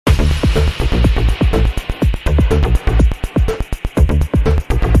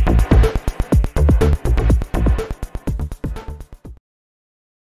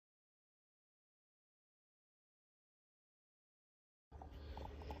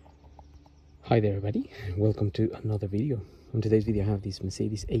Hi there everybody, welcome to another video. On today's video I have this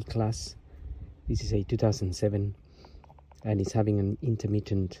Mercedes A-Class. This is a 2007 and it's having an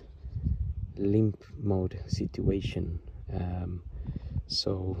intermittent limp mode situation.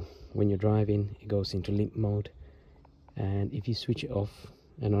 So when you're driving it goes into limp mode, and if you switch it off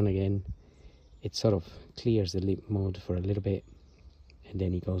and on again it sort of clears the limp mode for a little bit and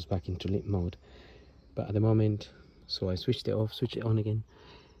then it goes back into limp mode. But at the moment, so I switched it off, switch it on again,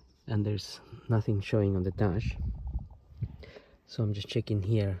 and there's nothing showing on the dash. So I'm just checking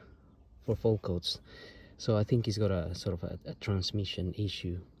here for fault codes. So I think he's got a sort of a transmission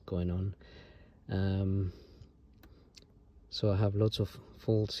issue going on. So I have lots of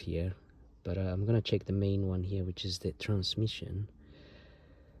faults here, but I'm gonna check the main one here, which is the transmission,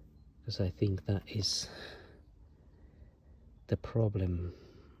 because I think that is the problem.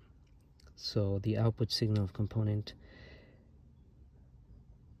 So the output signal component,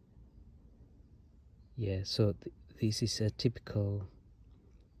 yeah, so this is a typical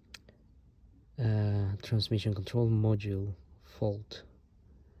transmission control module fault.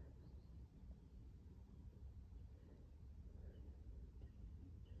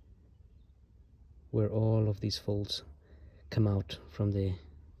 Where all of these faults come out from the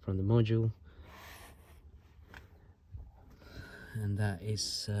module, and that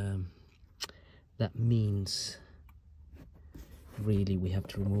is that means really we have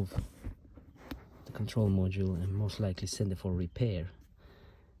to remove the control module and most likely send it for repair.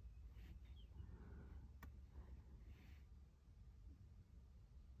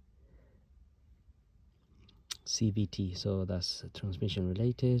 CVT, so that's transmission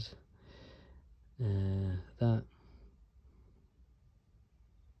related. That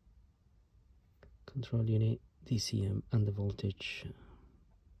control unit, TCM under voltage,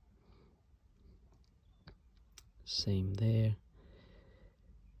 same there.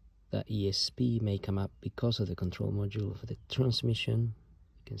 That ESP may come up because of the control module for the transmission.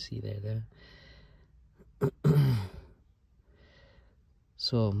 You can see there.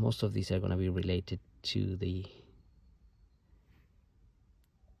 So most of these are going to be related to the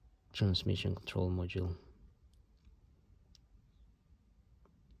transmission control module,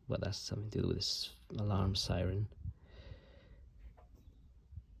 but that's something to do with this alarm siren.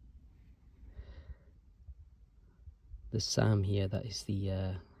 The SAM here, that is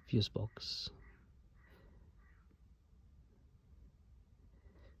the fuse box.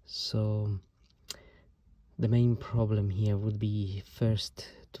 So the main problem here would be first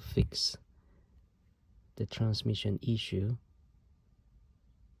to fix the transmission issue,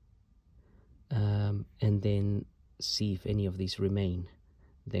 and then see if any of these remain,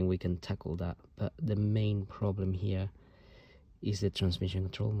 then we can tackle that. But the main problem here is the transmission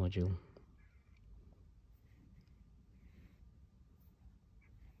control module.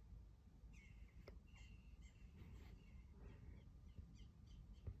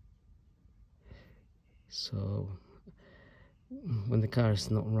 So when the car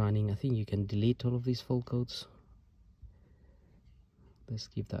is not running, I think you can delete all of these fault codes. Let's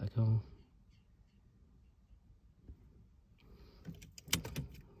give that a go.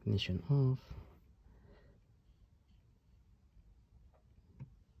 Ignition off.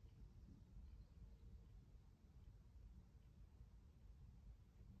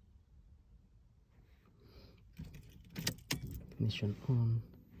 Ignition on.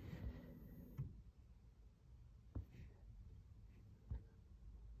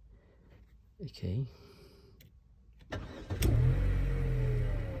 Okay.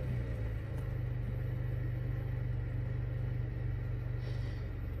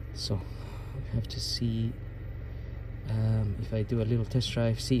 So we have to see if I do a little test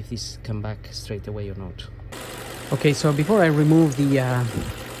drive, see if this come back straight away or not. Okay, so before I remove the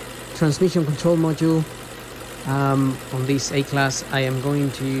transmission control module on this A-Class, I'm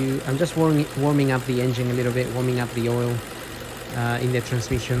just warming up the engine a little bit, warming up the oil in the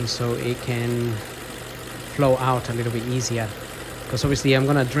transmission so it can flow out a little bit easier, because obviously I'm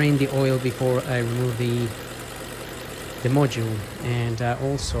gonna drain the oil before I remove the module. And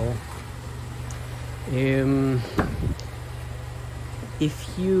also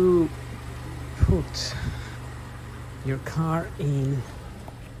if you put your car in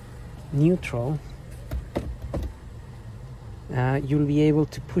neutral, you'll be able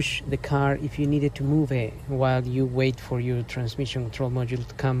to push the car if you needed to move it while you wait for your transmission control module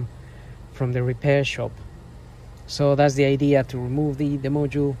to come from the repair shop. So that's the idea, to remove the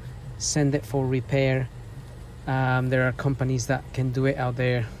module, send it for repair. There are companies that can do it out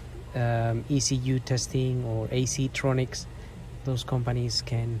there, ECU testing or AC Tronics. Those companies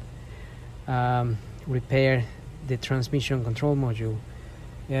can repair the transmission control module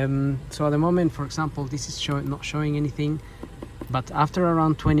So at the moment, for example, this is not showing anything, but after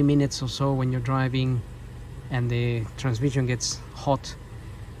around 20 minutes or so, when you're driving and the transmission gets hot,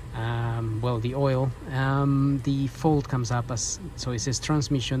 well, the oil, the fault comes up so it says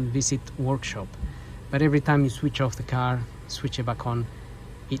transmission visit workshop. But every time you switch off the car, switch it back on,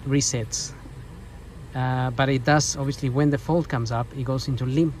 it resets. But it does, obviously, when the fault comes up, it goes into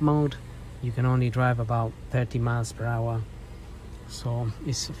limp mode. You can only drive about 30 miles per hour. So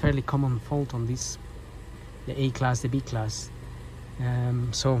it's a fairly common fault on this, the A class, the B class.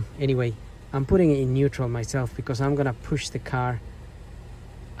 So anyway, I'm putting it in neutral myself because I'm gonna push the car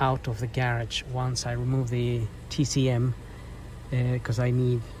out of the garage once I remove the TCM, because I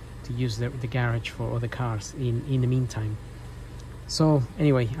need to use the garage for other cars in the meantime. So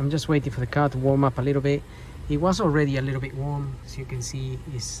anyway, I'm just waiting for the car to warm up a little bit. It was already a little bit warm, as you can see.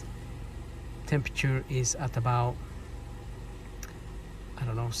 Its temperature is at about, I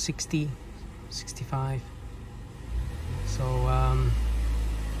don't know, 60, 65. So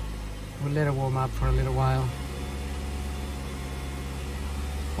we'll let it warm up for a little while.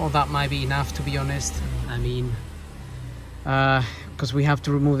 Well, that might be enough, to be honest. I mean, because we have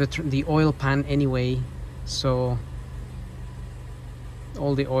to remove the oil pan anyway, so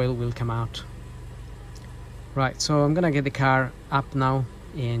all the oil will come out. Right, so I'm gonna get the car up now,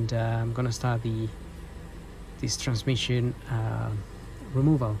 and I'm gonna start this transmission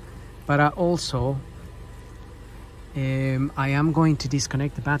removal. But also I am going to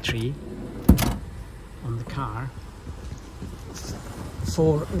disconnect the battery on the car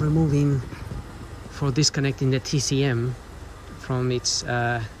for disconnecting the TCM from its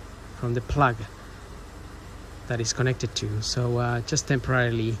from the plug that is connected to. So just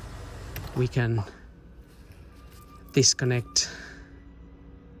temporarily we can disconnect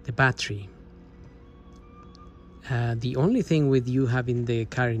the battery. The only thing with you having the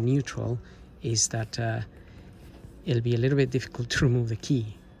car in neutral is that it'll be a little bit difficult to remove the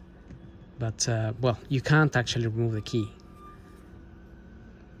key, but well, you can't actually remove the key.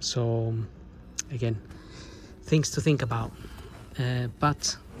 So again, things to think about,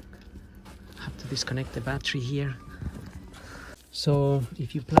 but I have to disconnect the battery here. So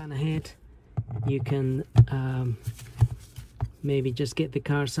if you plan ahead, you can maybe just get the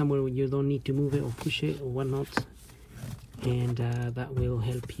car somewhere where you don't need to move it or push it or whatnot, and that will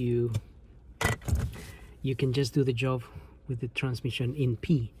help you. You can just do the job with the transmission in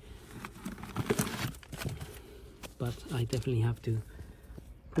P, but I definitely have to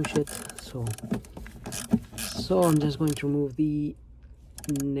push it. So I'm just going to remove the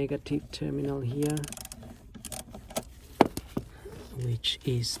negative terminal here, which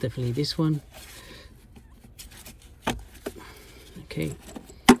is definitely this one. Okay,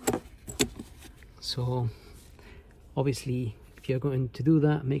 so obviously if you're going to do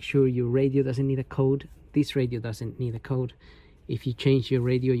that, make sure your radio doesn't need a code. This radio doesn't need a code. If you change your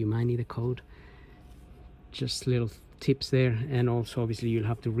radio, you might need a code. Just little tips there. And also obviously you'll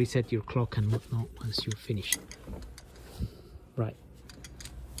have to reset your clock and whatnot once you're finished. Right,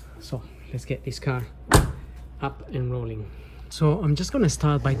 so let's get this car up and rolling. So I'm just going to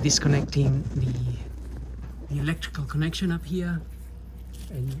start by disconnecting the electrical connection up here,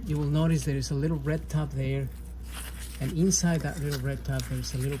 and you will notice there is a little red tab there, and inside that little red tab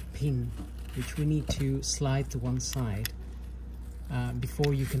there's a little pin which we need to slide to one side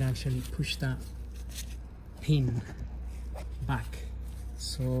before you can actually push that pin back.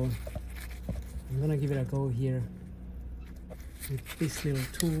 So I'm gonna give it a go here with this little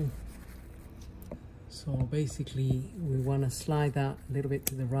tool. So basically we want to slide that a little bit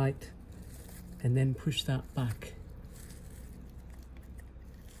to the right and then push that back.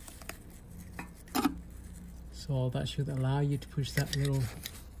 So that should allow you to push that little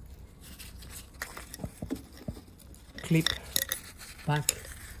clip back.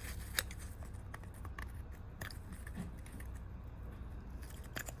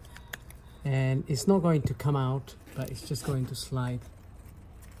 And it's not going to come out, but it's just going to slide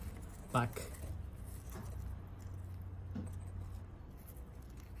back.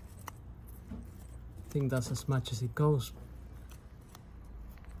 I think that's as much as it goes,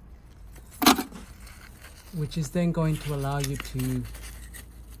 which is then going to allow you to,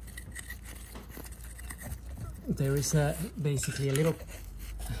 there is basically a little,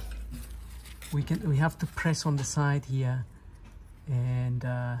 we have to press on the side here, and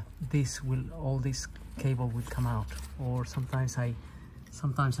all this cable would come out. Or sometimes I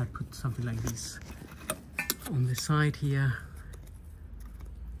put something like this on the side here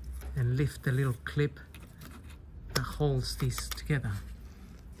and lift the little clip that holds this together.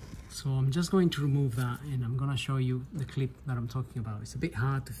 So I'm just going to remove that, and I'm gonna show you the clip that I'm talking about. It's a bit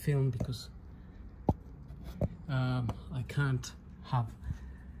hard to film because I can't have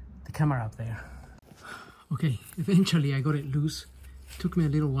the camera up there. Okay, eventually I got it loose. It took me a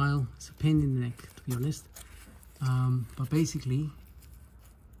little while. It's a pain in the neck, to be honest. But basically,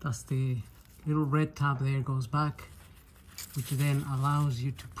 that's the little red tab there goes back, which then allows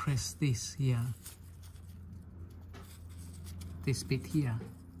you to press this here, this bit here,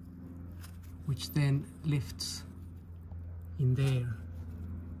 which then lifts in there.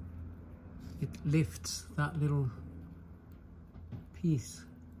 It lifts that little piece,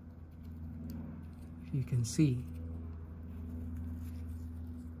 if you can see.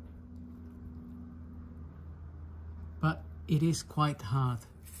 But it is quite hard.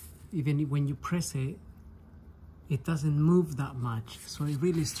 Even when you press it, it doesn't move that much, so it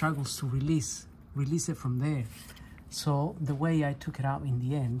really struggles to release it from there. So the way I took it out in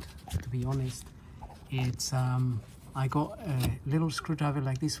the end, to be honest, it's I got a little screwdriver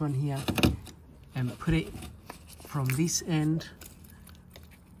like this one here and put it from this end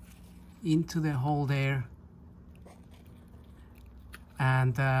into the hole there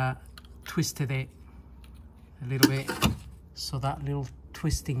and twisted it a little bit, so that little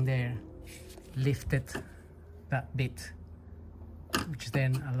twisting there lifted that bit, which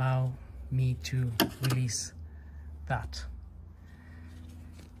then allow me to release that.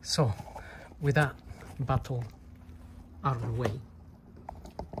 So with that battle out of the way,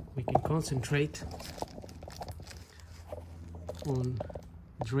 we can concentrate on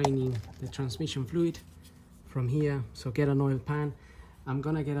draining the transmission fluid from here. So get an oil pan. I'm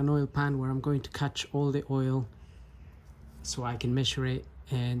gonna get an oil pan where I'm going to catch all the oil so I can measure it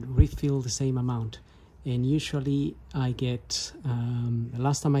and refill the same amount. And usually I get, the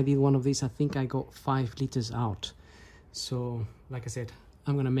last time I did one of these, I think I got 5 liters out. So like I said,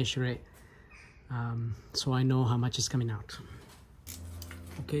 I'm gonna measure it so I know how much is coming out.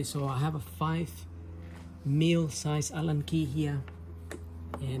 Okay, so I have a 5 mil size Allen key here,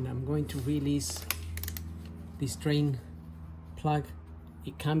 and I'm going to release this drain plug.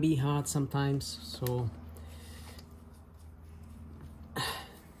 It can be hard sometimes, so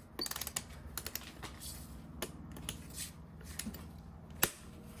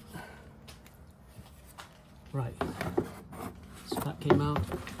right, so that came out.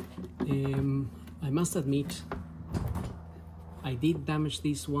 I must admit, I did damage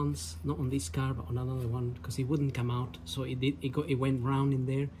this once, not on this car but on another one, because it wouldn't come out. So it went round in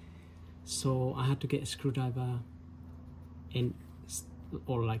there, so I had to get a screwdriver and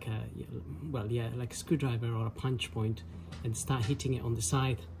or like a, well, yeah, like a screwdriver or a punch point, and start hitting it on the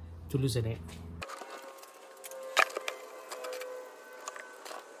side to loosen it.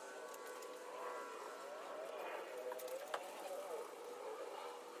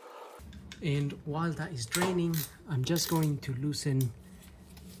 And while that is draining, I'm just going to loosen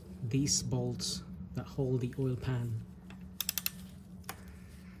these bolts that hold the oil pan.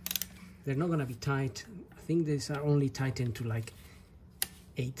 They're not gonna be tight. I think these are only tightened to like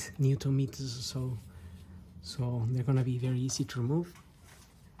 8 Newton meters or so. So they're gonna be very easy to remove.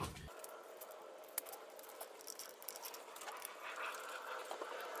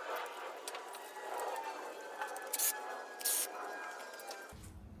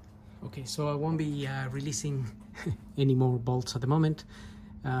 Okay, so I won't be releasing any more bolts at the moment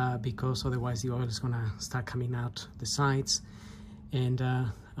because otherwise the oil is gonna start coming out the sides, and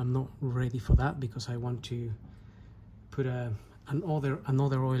I'm not ready for that because I want to put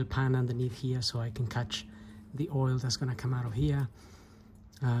another oil pan underneath here so I can catch the oil that's gonna come out of here,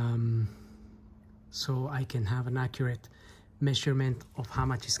 so I can have an accurate measurement of how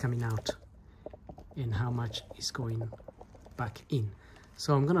much is coming out and how much is going back in.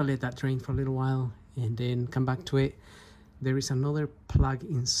 So I'm gonna let that drain for a little while and then come back to it. There is another plug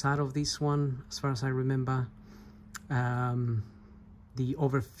inside of this one, as far as I remember. The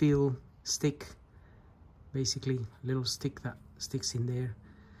overfill stick, basically a little stick that sticks in there,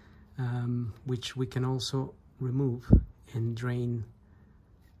 which we can also remove and drain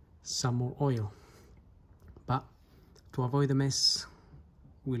some more oil. But to avoid the mess,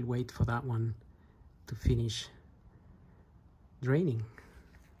 we'll wait for that one to finish draining.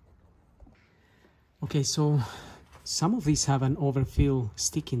 Okay, so some of these have an overfill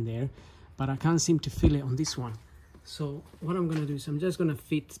stick in there, but I can't seem to fill it on this one. So what I'm gonna do is I'm just gonna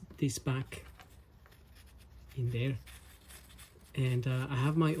fit this back in there, and I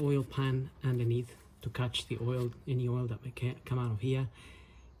have my oil pan underneath to catch the oil, any oil that may come out of here,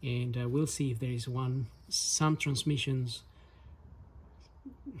 and we'll see if there is one. Some transmissions,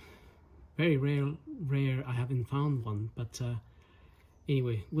 very rare I haven't found one, but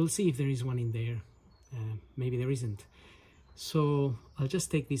Anyway, we'll see if there is one in there. Maybe there isn't. So I'll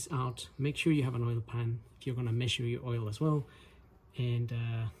just take this out. Make sure you have an oil pan if you're going to measure your oil as well, and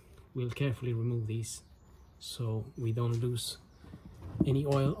we'll carefully remove these so we don't lose any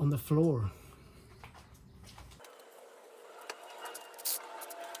oil on the floor.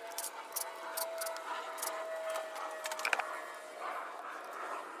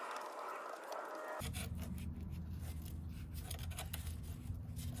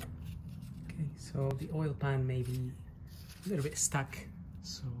 Okay, so the oil pan may be a little bit stuck,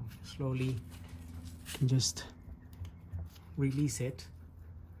 so slowly you can just release it.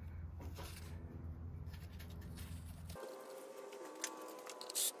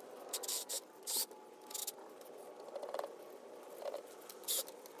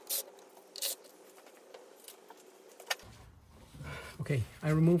 Okay, I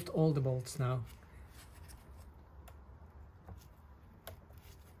removed all the bolts now.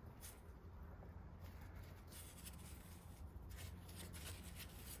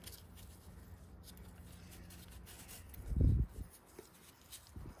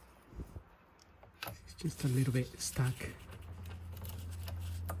 It's just a little bit stuck.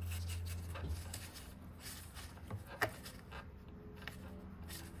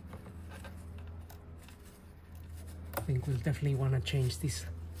 I think we'll definitely want to change this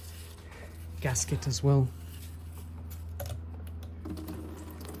gasket as well.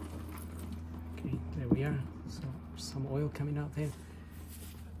 Okay, there we are. So some oil coming out there.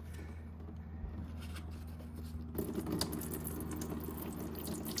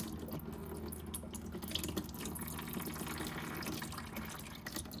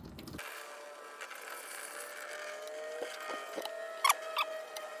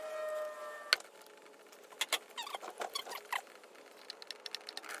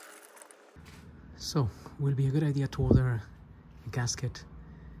 So, will be a good idea to order a gasket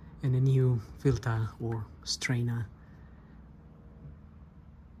and a new filter or strainer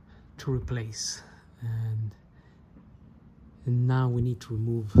to replace. And now we need to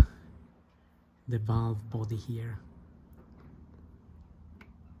remove the valve body here,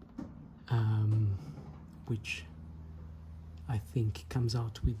 which I think comes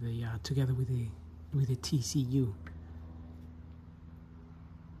out with the together with the TCU.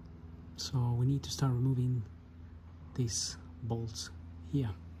 So we need to start removing these bolts here.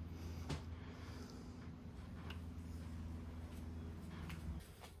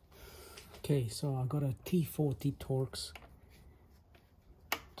 Okay, so I got a T40 Torx.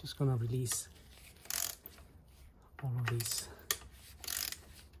 Just gonna release all of these.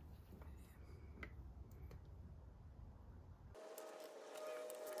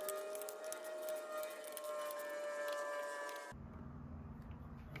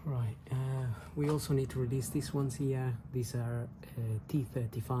 Right, we also need to release these ones here. These are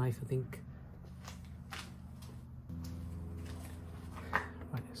T35, I think.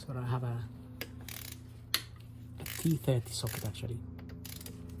 Right, so I have a T30 socket actually.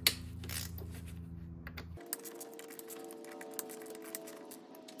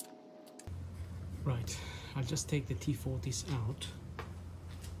 Right, I'll just take the T40s out.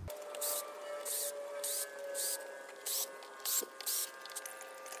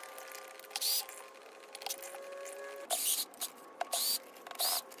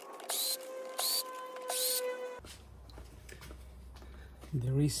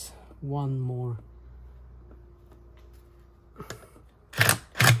 There is one more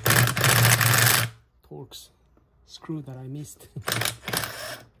Torx screw that I missed.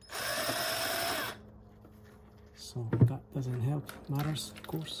 So that doesn't help matters, of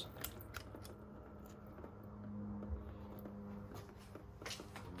course.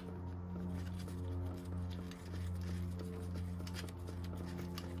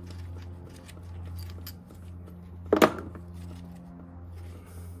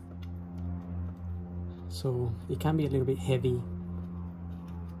 So it can be a little bit heavy,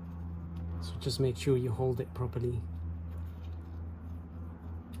 so just make sure you hold it properly.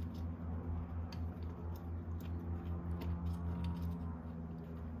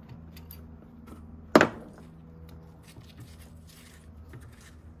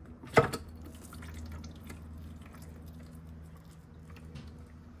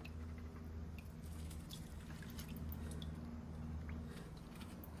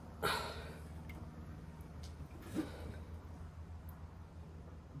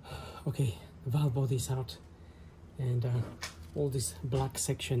 Okay, the valve body is out, and all this black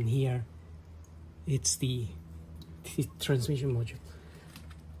section here, it's the transmission module.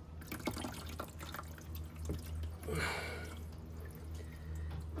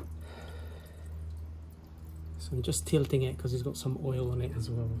 So So I'm just tilting it because it's got some oil on it as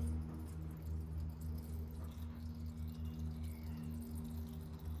well.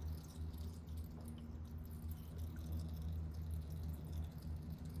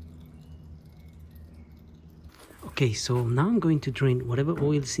 Okay, so now I'm going to drain whatever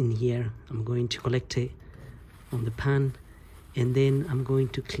oil is in here. I'm going to collect it on the pan, and then I'm going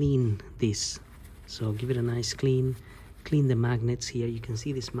to clean this. So give it a nice clean the magnets here. You can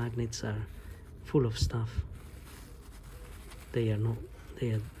see these magnets are full of stuff. They are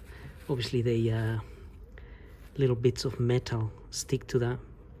obviously little bits of metal stick to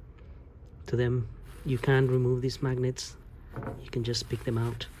them. You can't remove these magnets, you can just pick them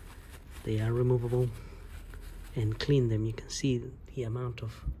out. They are removable. And clean them. You can see the amount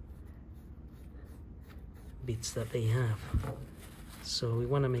of bits that they have, so we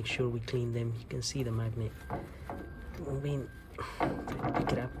want to make sure we clean them. You can see the magnet moving.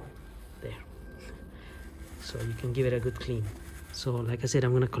 Pick it up there, so you can give it a good clean. So like I said,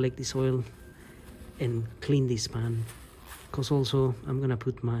 I'm going to collect this oil and clean this pan, because also I'm going to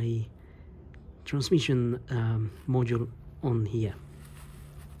put my transmission module on here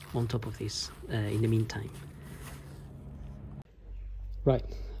on top of this in the meantime. Right,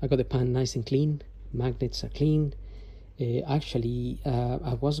 I got the pan nice and clean, magnets are clean. Actually,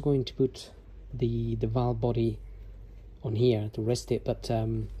 I was going to put the valve body on here to rest it, but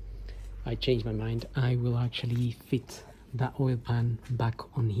I changed my mind. I will actually fit that oil pan back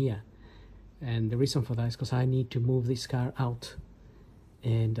on here, and the reason for that is because I need to move this car out,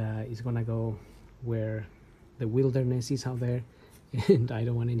 and it's gonna go where the wilderness is out there, and I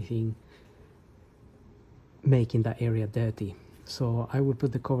don't want anything making that area dirty. So I will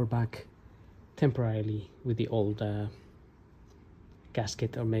put the cover back temporarily with the old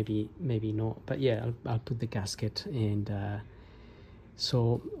gasket, or maybe not, but yeah, I'll put the gasket. And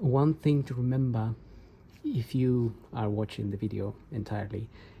so one thing to remember, if you are watching the video entirely,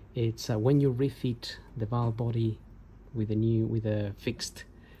 it's when you refit the valve body with a fixed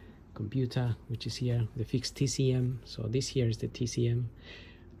computer, which is here, the fixed TCM. So this here is the TCM.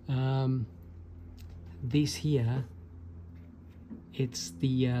 This here, it's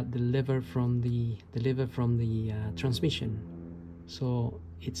the lever from the transmission. So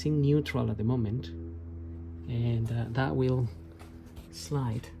it's in neutral at the moment, and that will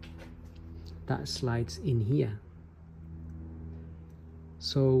slide. That slides in here.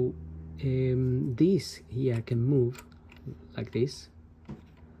 So this here can move like this.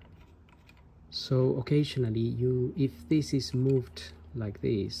 So occasionally, if this is moved like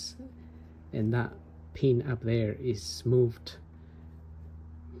this, and that pin up there is moved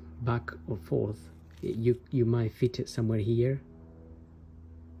back or forth, you might fit it somewhere here,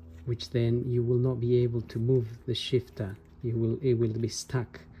 which then you will not be able to move the shifter. It will be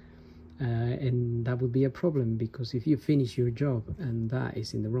stuck, and that would be a problem, because if you finish your job and that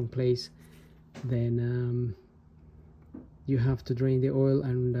is in the wrong place, then you have to drain the oil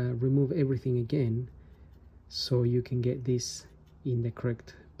and remove everything again, so you can get this in the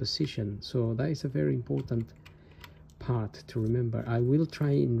correct position. So that is a very important part to remember. I will try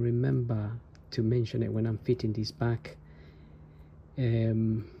and remember to mention it when I'm fitting this back,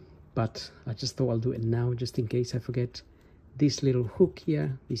 but I just thought I'll do it now just in case I forget. This little hook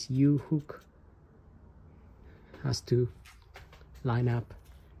here, this U hook, has to line up.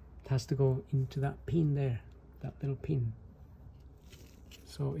 It has to go into that pin there, that little pin,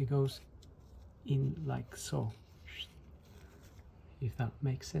 so it goes in like so, if that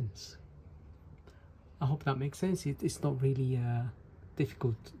makes sense. I hope that makes sense. It's not really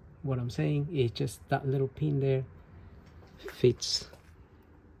difficult what I'm saying. It's just that little pin there fits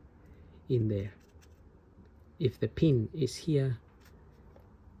in there. If the pin is here,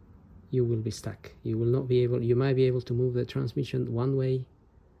 you will be stuck. You will not be able, you might be able to move the transmission one way,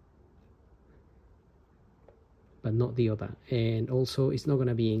 but not the other. And also it's not going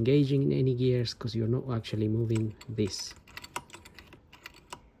to be engaging in any gears, because you're not actually moving this.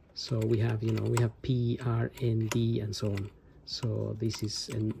 So we have, you know, we have P, R, N, D, and so on. So this is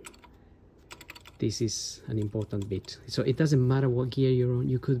an important bit. So it doesn't matter what gear you're on.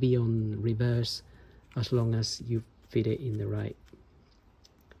 You could be on reverse, as long as you fit it in the right,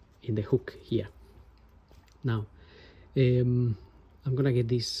 in the hook here. Now, I'm gonna get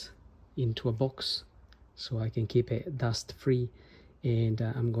this into a box so I can keep it dust free, and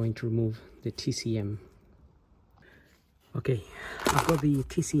I'm going to remove the TCM. Okay, I've got the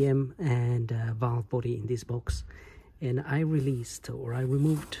TCM and valve body in this box, and I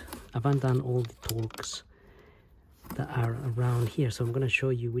removed, I've undone all the torques that are around here. So I'm going to show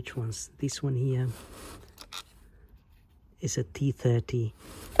you which ones. This one here is a T30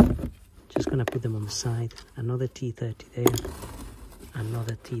 Just gonna put them on the side. Another T30 there,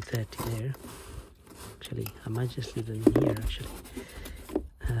 another T30 there. Actually, I might just leave them here actually.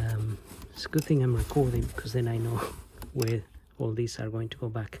 It's a good thing I'm recording, because then I know where all these are going to go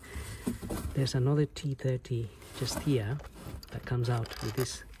back. There's another T30 just here that comes out with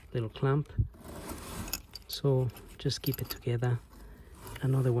this little clamp, so just keep it together.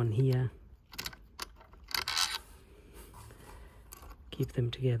 Another one here, keep them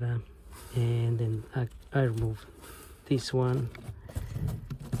together, and then I remove this one.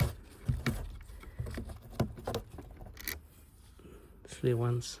 Three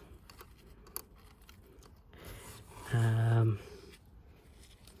ones.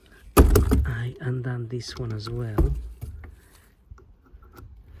 I undone this one as well,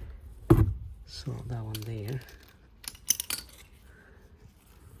 so that one there.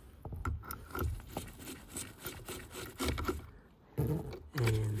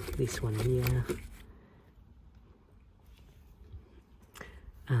 And this one here,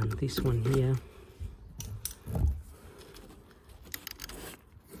 and this one here.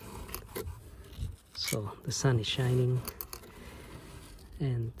 So the sun is shining,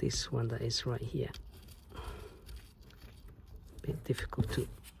 and this one that is right here, a bit difficult to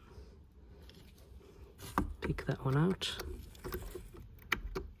pick that one out.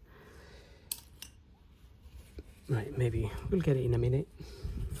 Right, maybe we'll get it in a minute,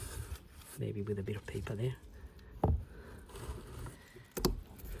 maybe with a bit of paper there.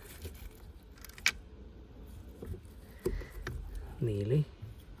 Nearly.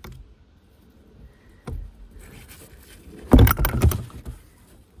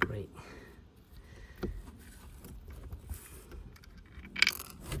 Great.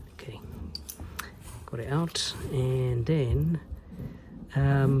 Okay, got it out, and then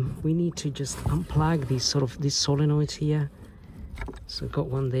we need to just unplug these solenoids here. So got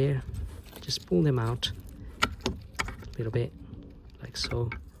one there, just pull them out a little bit like so.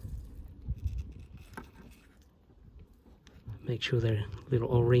 Make sure their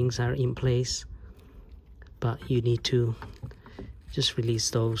little O-rings are in place, but you need to just release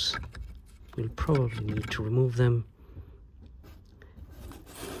those. We'll probably need to remove them,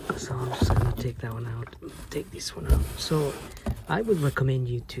 so I'm just gonna take that one out, take this one out. So I would recommend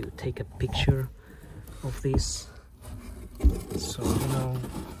you to take a picture of this, so you know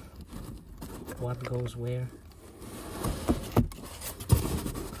what goes where.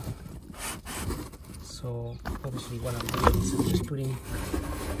 So obviously what I'm doing is I'm just putting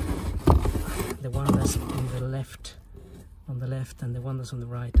the one that's on the left, and the one that's on the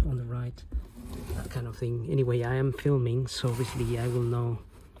right, that kind of thing. Anyway, I am filming, so obviously I will know,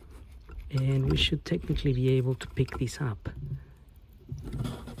 and we should technically be able to pick this up.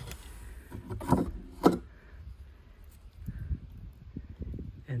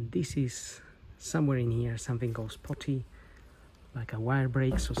 And this is somewhere in here, something goes potty, like a wire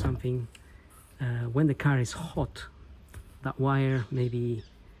breaks or something. When the car is hot, that wire maybe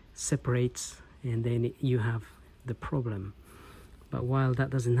separates, and then you have the problem. But while that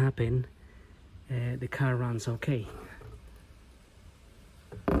doesn't happen, the car runs okay.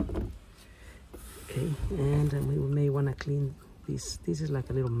 Okay, and we may want to clean this. This is like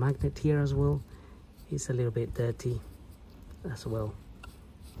a little magnet here as well. It's a little bit dirty as well,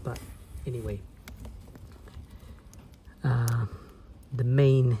 but anyway, the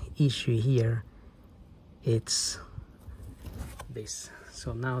main issue here, it's this.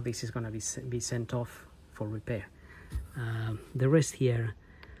 So now this is going to be sent off for repair. The rest here,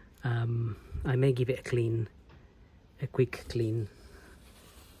 I may give it a quick clean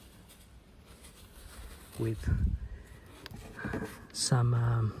with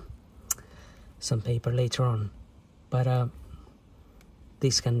some paper later on, but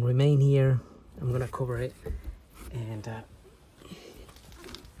this can remain here. I'm gonna cover it, and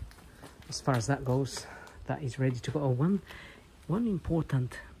as far as that goes, that is ready to go. Oh, one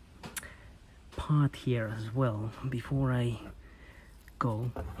important part here as well before I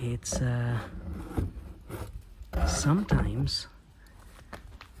go, it's sometimes,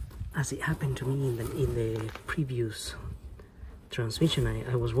 as it happened to me in the previous transmission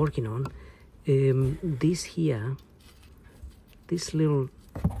I was working on, this here, this little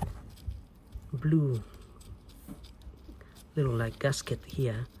blue little like gasket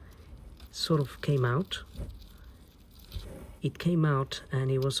here sort of came out. It came out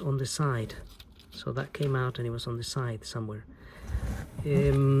and it was on the side, so that came out and it was on the side somewhere,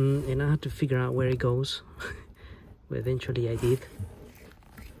 and I had to figure out where it goes. But eventually I did,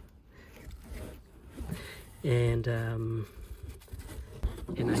 and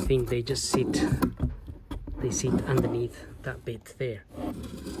I think they just sit underneath that bit there.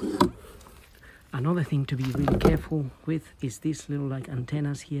 Another thing to be really careful with is these little like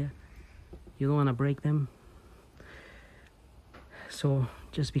antennas here. You don't want to break them, so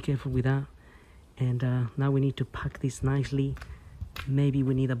just be careful with that. And now we need to pack this nicely. Maybe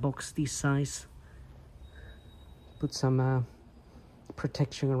we need a box this size, put some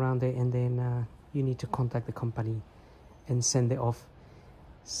protection around it, and then you need to contact the company and send it off.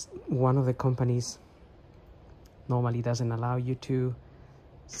 One of the companies normally doesn't allow you to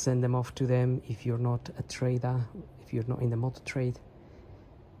send them off to them if you're not a trader, if you're not in the motor trade.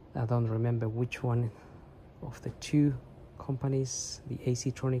 I don't remember which one of the two companies, the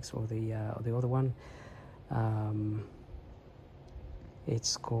AC Tronics or the other one.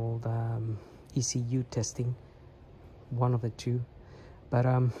 It's called ECU testing, one of the two, but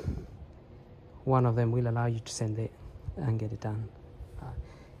one of them will allow you to send it and get it done.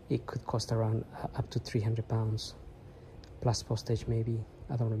 It could cost around up to £300 plus postage, maybe.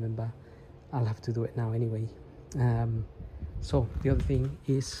 I don't remember. I'll have to do it now anyway. So the other thing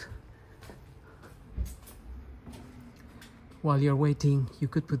is, while you're waiting, you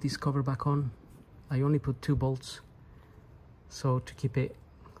could put this cover back on. I only put 2 bolts, so to keep it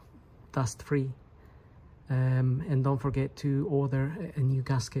dust free. And don't forget to order a new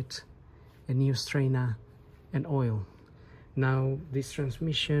gasket, a new strainer, and oil. Now this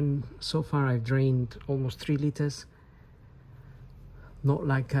transmission, so far I've drained almost 3 liters. Not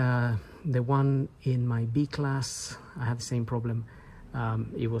like the one in my B class. I had the same problem.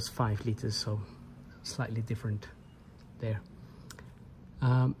 It was 5 liters, so slightly different there.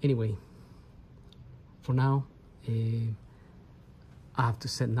 Anyway, for now, I have to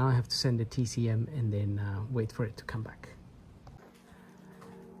send the TCM and then wait for it to come back.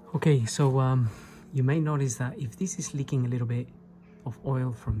 Okay, so you may notice that if this is leaking a little bit of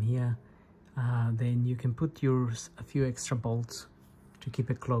oil from here, then you can put a few extra bolts to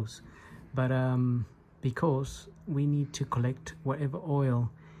keep it close. But because we need to collect whatever oil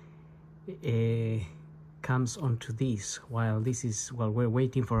comes onto this while we're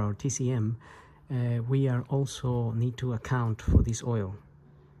waiting for our TCM, we are also need to account for this oil.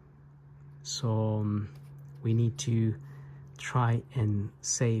 So we need to try and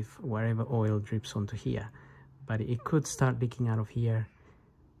save wherever oil drips onto here, but it could start leaking out of here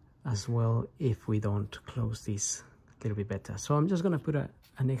as well if we don't close this a little bit better. So I'm just gonna put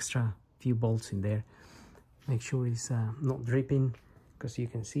an extra few bolts in there, make sure it's not dripping, because you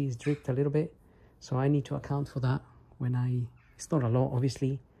can see it's dripped a little bit. So I need to account for that when it's not a lot,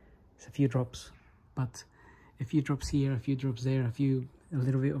 obviously, it's a few drops, but a few drops here, a few drops there, a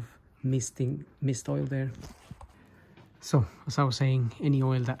little bit of mist oil there. So as I was saying, any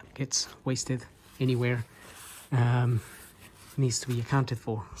oil that gets wasted anywhere needs to be accounted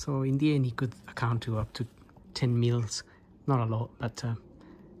for. So in the end, you could account to up to 10 mils, not a lot, but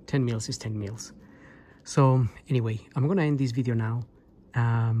 10 mils is 10 mils. So anyway, I'm gonna end this video now.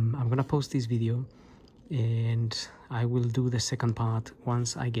 I'm gonna post this video and I will do the second part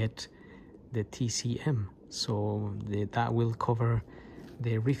once I get the TCM. So that will cover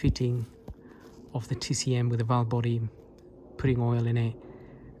the refitting of the TCM with the valve body, putting oil in it,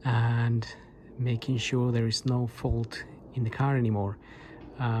 and making sure there is no fault in the car anymore.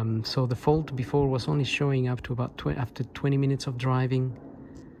 So the fault before was only showing up to about after 20 minutes of driving.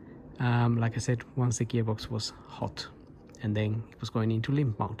 Like I said, once the gearbox was hot, and then it was going into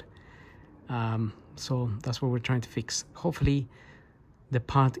limp mode. So that's what we're trying to fix. Hopefully the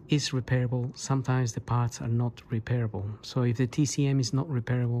part is repairable. Sometimes the parts are not repairable. So if the TCM is not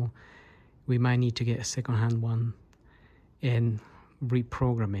repairable, we might need to get a second-hand one and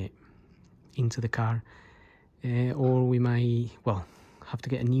reprogram it into the car. Or we might, well, have to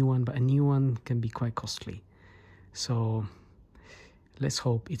get a new one, but a new one can be quite costly. So let's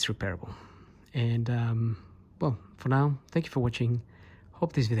hope it's repairable. And well, for now, thank you for watching.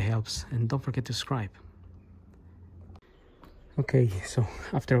 Hope this video helps, and don't forget to subscribe. Okay, so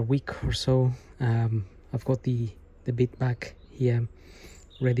after a week or so, I've got the bit back here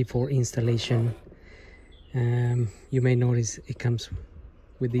ready for installation. You may notice it comes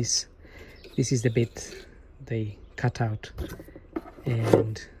with this. This is the bit they cut out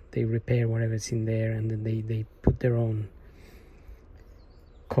and they repair whatever's in there, and then they put their own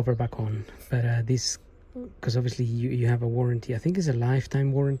cover back on. But this, because obviously you have a warranty, I think it's a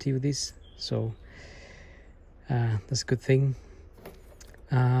lifetime warranty with this, so that's a good thing.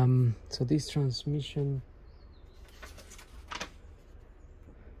 So this transmission,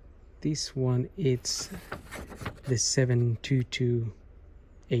 this one, it's the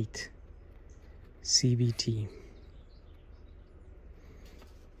 7228 CVT.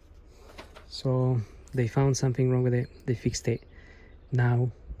 So they found something wrong with it, they fixed it.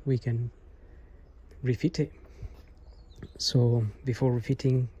 Now we can refit it. So before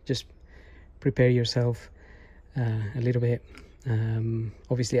refitting, just prepare yourself a little bit.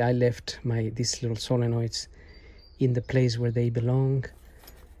 Obviously I left these little solenoids in the place where they belong.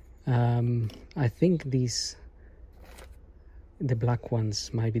 I think the black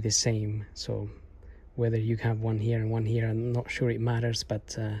ones might be the same, so whether you have one here and one here, I'm not sure it matters,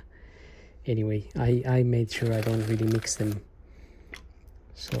 but anyway, I made sure I don't really mix them.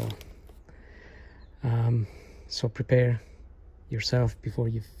 So prepare yourself before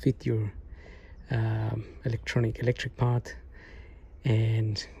you fit your electric part.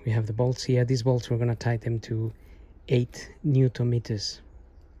 And we have the bolts here. These bolts, we're going to tie them to 8 Newton meters,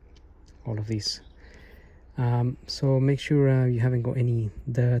 all of these. So make sure you haven't got any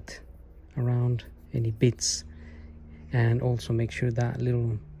dirt around, any bits, and also make sure that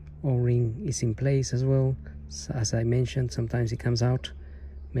little O-ring is in place as well. So, as I mentioned, sometimes it comes out.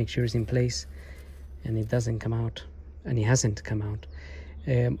 Make sure it's in place, and it doesn't come out, and it hasn't come out.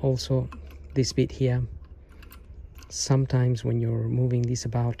 Also, this bit here, sometimes when you're moving this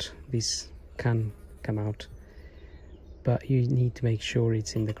about, this can come out, but you need to make sure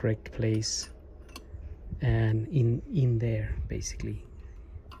it's in the correct place and in there, basically,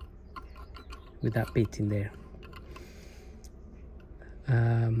 with that bit in there.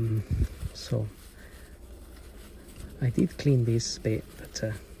 So I did clean this bit,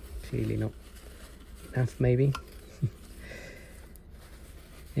 but clearly not enough, maybe.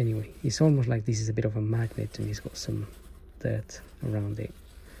 Anyway, it's almost like this is a bit of a magnet, and it's got some dirt around it.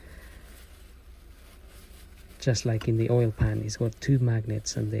 Just like in the oil pan, it's got 2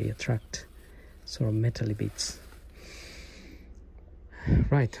 magnets and they attract sort of metal bits.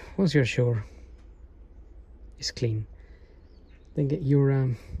 Right, once you're sure it's clean, then get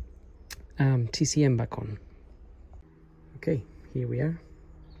your TCM back on. Okay, here we are.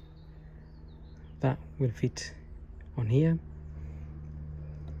 That will fit on here.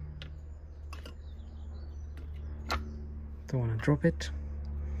 Don't want to drop it.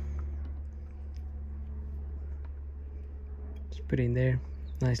 Just put it in there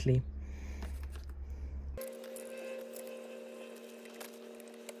nicely.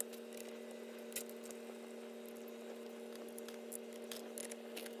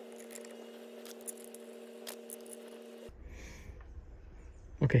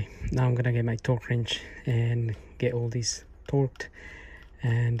 Okay, now I'm gonna get my torque wrench and get all these torqued.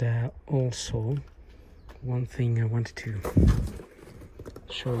 And also, one thing I wanted to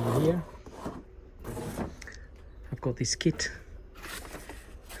show you here, I've got this kit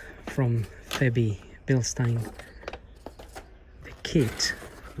from Febby Bilstein. The kit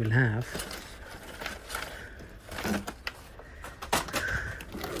will have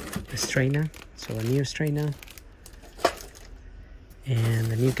a strainer, so a new strainer,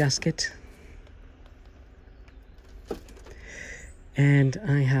 and a new gasket. And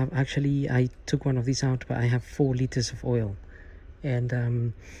I have I took one of these out, but I have 4 liters of oil. And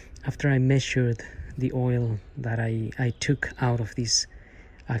after I measured the oil that I took out of this,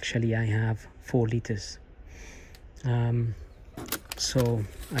 actually I have 4 liters. So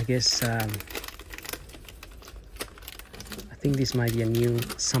I guess I think this might be a new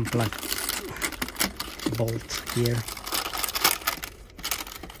sampler bolt here.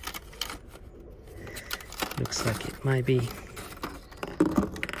 Looks like it might be.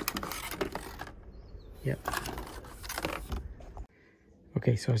 Yep.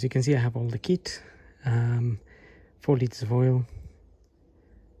 Okay, so as you can see, I have all the kit. 4 liters of oil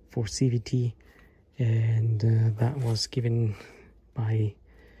for CVT, and that was given by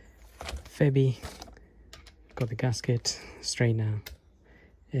Febby. Got the gasket, strainer,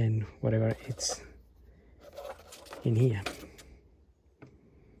 and whatever it's in here.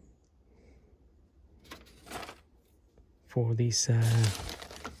 For this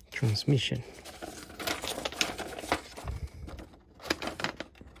transmission.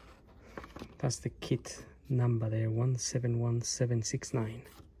 That's the kit number there, 171769.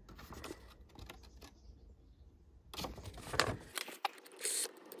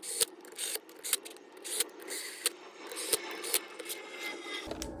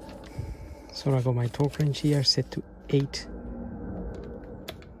 So I got my torque wrench here set to 8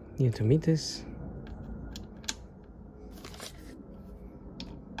 Newton meters.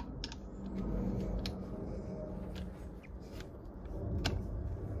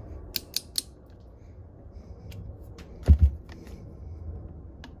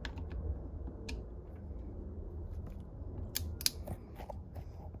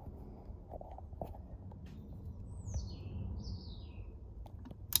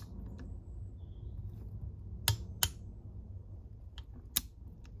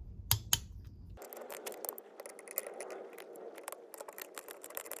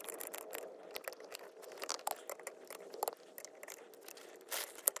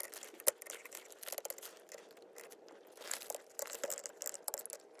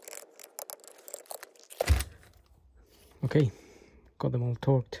 Okay, got them all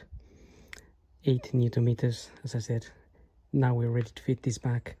torqued. 8 Newton meters, as I said. Now we're ready to fit this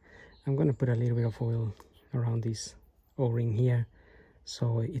back. I'm going to put a little bit of oil around this O-ring here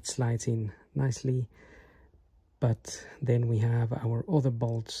so it slides in nicely, but then we have our other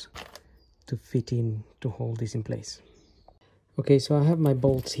bolts to fit in to hold this in place. Okay, so I have my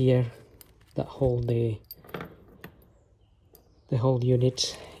bolts here that hold the whole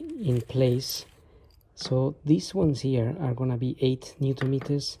unit in place. So these ones here are going to be 8 Newton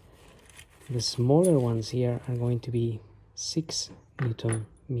meters. The smaller ones here are going to be 6 Newton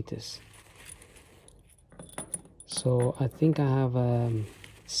meters. So I think I have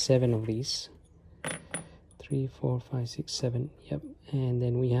 7 of these. 3, 4, 5, 6, 7. Yep. And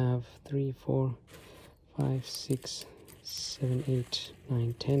then we have 3, 4, 5, 6, 7, 8,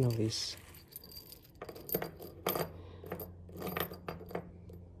 9, 10 of these.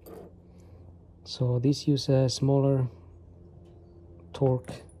 So this use a smaller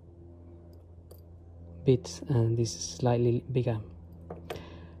torque bit, and this is slightly bigger.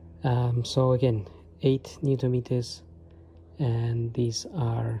 So again, 8 Newton meters, and these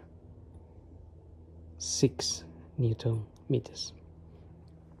are 6 Newton meters.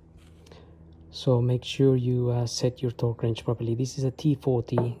 So make sure you set your torque range properly. This is a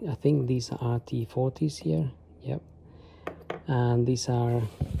T40. I think these are T40s here. Yep. And these are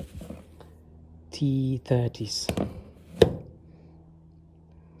T30s.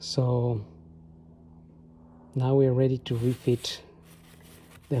 So now we're ready to refit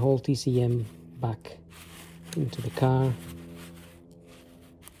the whole TCM back into the car.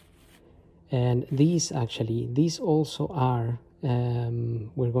 And these also are,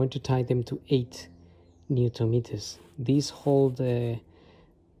 we're going to tie them to 8 Newton meters. These hold the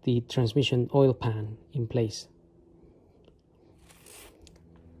transmission oil pan in place.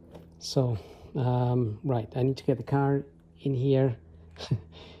 So, right, I need to get the car in here,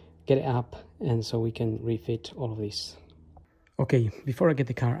 get it up, and so we can refit all of this. Okay, before I get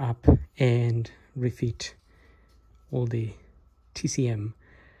the car up and refit all the TCM,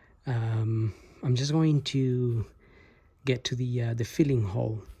 I'm just going to get to the filling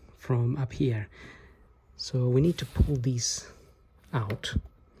hole from up here. So we need to pull this out.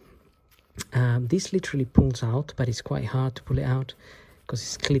 This literally pulls out, but it's quite hard to pull it out because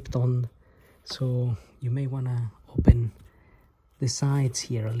it's clipped on. So you may want to open the sides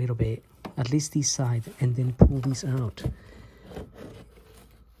here a little bit, at least this side, and then pull this out.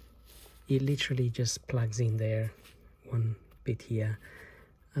 It literally just plugs in there. One bit here,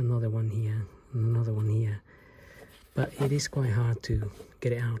 another one here, another one here, but it is quite hard to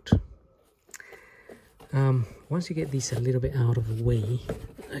get it out. Once you get this a little bit out of the way,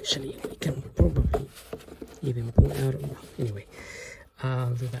 actually we can probably even pull it out. Anyway,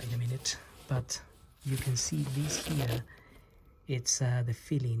 I'll do that in a minute. But you can see this here, it's the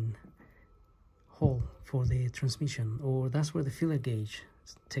filling hole for the transmission, or that's where the filler gauge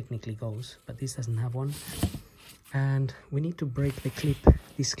technically goes, but this doesn't have one. And we need to break the clip,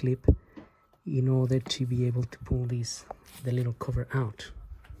 this clip, in order to be able to pull the little cover out.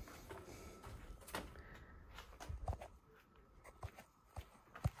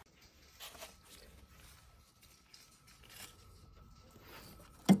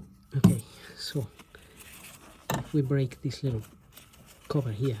 Okay, so if we break this little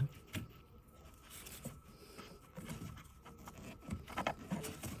cover here,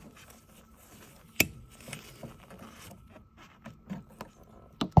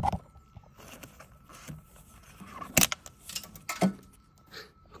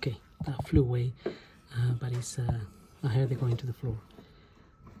 okay, that flew away, but it's I heard it going to the floor.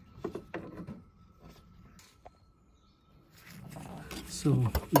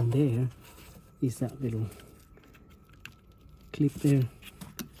 So in there is that little clip there.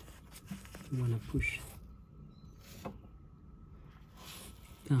 You want to push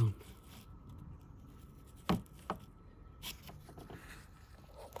down.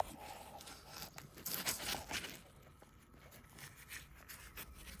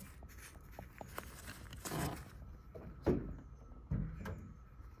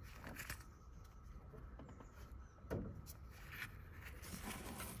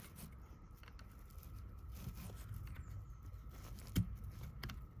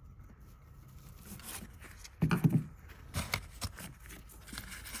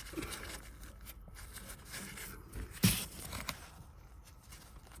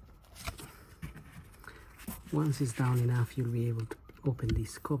 Once it's down enough, you'll be able to open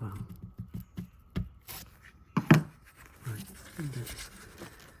this cover. Right, and that's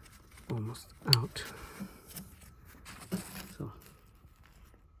almost out. So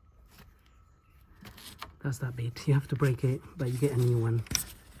that's that bit. You have to break it, but you get a new one,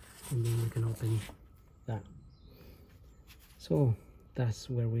 and then you can open that. So that's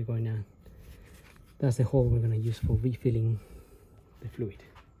where we're going to, that's the hole we're going to use for refilling the fluid.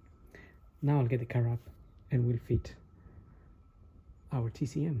 Now I'll get the car up and we'll fit our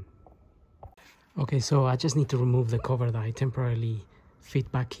TCM. Okay, so I just need to remove the cover that I temporarily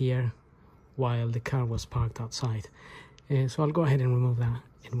fit back here while the car was parked outside. So I'll go ahead and remove that,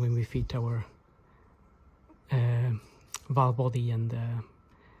 and when we fit our valve body and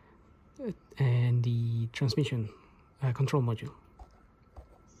the transmission control module.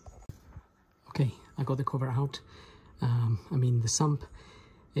 Okay, I got the cover out. I mean the sump.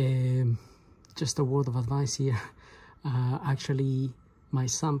 Just a word of advice here. Actually, my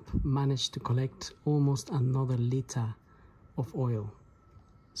sump managed to collect almost another liter of oil.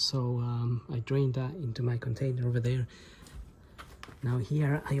 So I drained that into my container over there. Now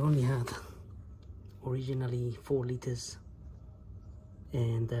here I only had originally 4 liters,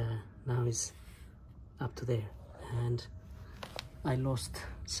 and now it's up to there, and I lost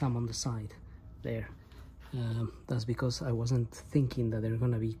some on the side there. That's because I wasn't thinking that there's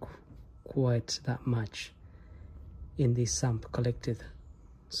gonna be quite that much in this sump collected.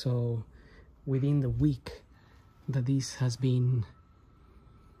 So within the week that this has been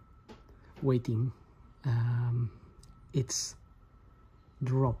waiting, it's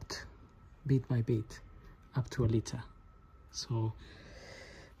dropped bit by bit up to a liter. So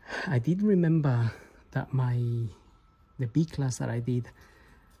I did remember that the B class that I did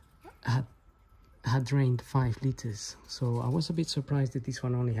had drained 5 liters, so I was a bit surprised that this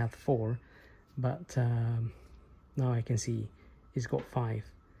one only had 4, but now I can see it's got 5,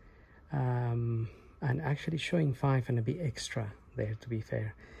 and actually showing 5 and a bit extra there, to be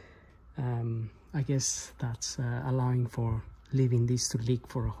fair. I guess that's allowing for leaving this to leak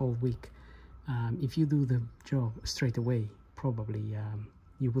for a whole week. If you do the job straight away, probably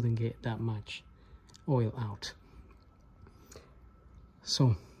you wouldn't get that much oil out.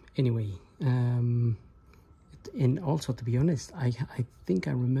 So anyway, and also, to be honest, I think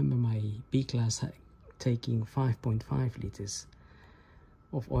I remember my B class taking 5.5 liters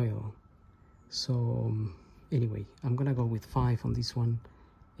of oil. So anyway, I'm gonna go with 5 on this one,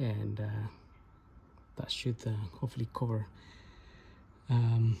 and that should hopefully cover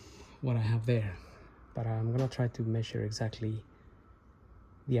what I have there. But I'm gonna try to measure exactly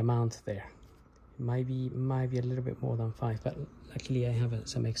the amount there. It might be a little bit more than 5, but luckily I have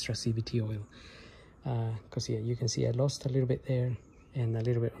some extra CVT oil, because yeah, you can see I lost a little bit there and a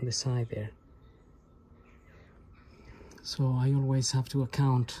little bit on the side there. So I always have to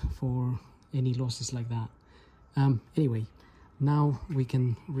account for any losses like that. Anyway, now we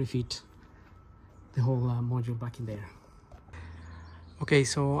can refit the whole module back in there. Okay,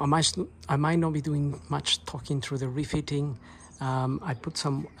 so I might not be doing much talking through the refitting. I put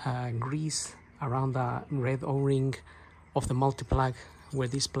some grease around the red O-ring of the multi-plug where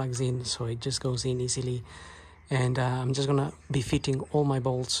this plugs in, so it just goes in easily. And I'm just gonna be fitting all my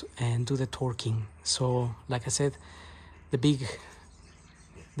bolts and do the torquing. So like I said, the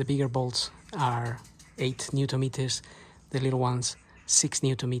bigger bolts are 8 Newton meters, the little ones 6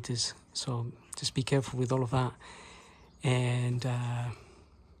 Newton meters. So just be careful with all of that. And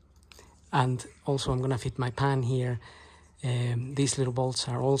also I'm gonna fit my pan here. These little bolts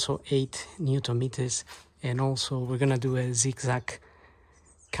are also 8 Newton meters, and also we're gonna do a zigzag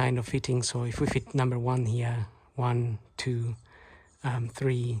kind of fitting. So if we fit number 1 here, 1, 2,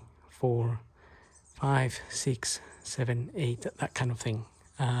 3, 4, 5, 6, 7, 8, that kind of thing.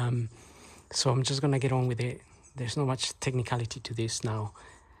 So I'm just gonna get on with it. There's not much technicality to this now,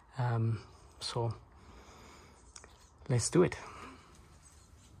 so let's do it.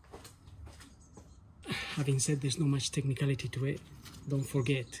 Having said there's not much technicality to it, don't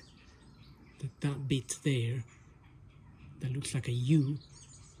forget that that bit there that looks like a U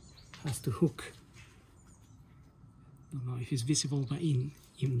has to hook. I don't know if it's visible, but in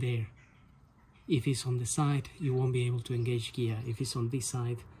there. If it's on the side, you won't be able to engage gear. If it's on this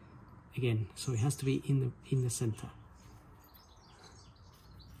side, again, so it has to be in the center.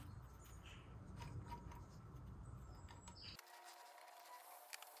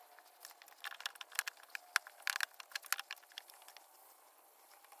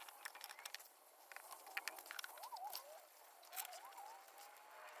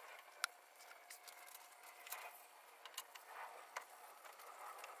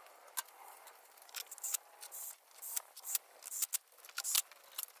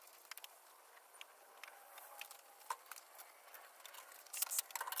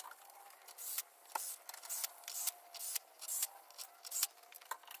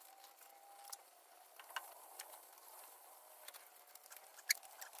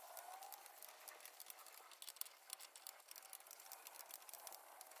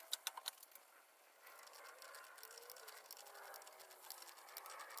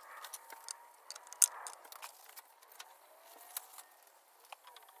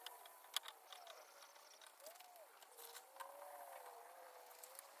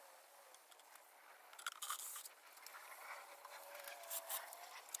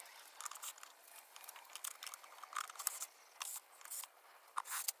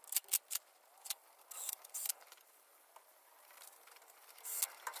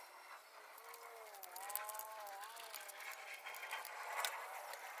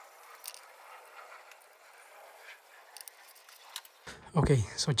 Okay,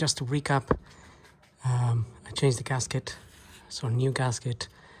 so just to recap, I changed the gasket, so new gasket,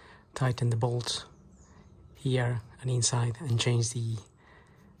 tightened the bolts here and inside, and changed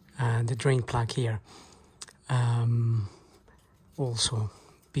the drain plug here. Also,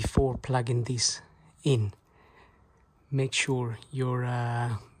 before plugging this in, make sure your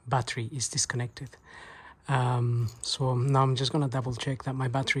battery is disconnected. So now I'm just gonna double check that my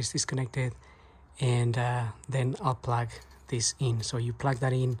battery is disconnected, and then I'll plug this in. So you plug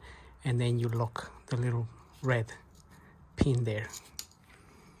that in and then you lock the little red pin there.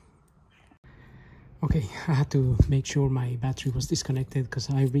 Okay, I had to make sure my battery was disconnected because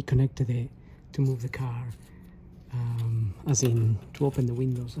I reconnected it to move the car, as in to open the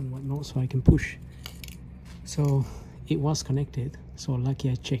windows and whatnot so I can push. So it was connected, so lucky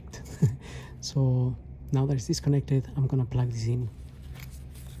I checked. So now that it's disconnected, I'm gonna plug this in.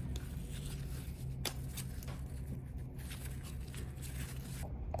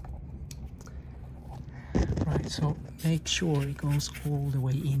 Right, so make sure it goes all the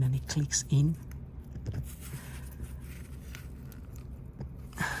way in and it clicks in,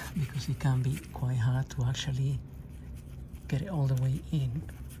 because it can be quite hard to actually get it all the way in.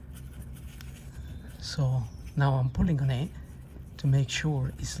 So now I'm pulling on it to make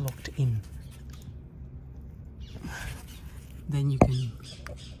sure it's locked in. Then you can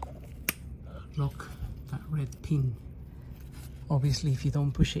lock that red pin. Obviously, if you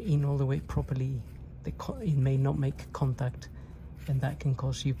don't push it in all the way properly, it may not make contact, and that can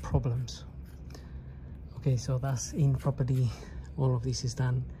cause you problems. Okay, so that's in properly. All of this is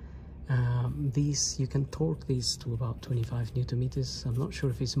done. These, you can torque these to about 25 Newton meters. I'm not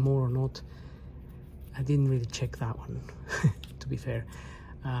sure if it's more or not. I didn't really check that one, to be fair.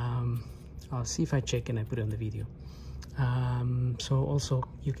 I'll see if I check and I put it on the video. So also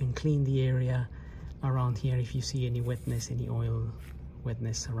you can clean the area around here if you see any wetness, any oil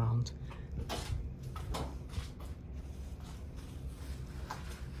wetness around.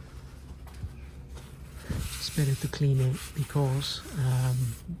 It's better to clean it because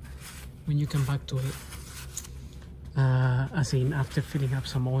when you come back to it, as in after filling up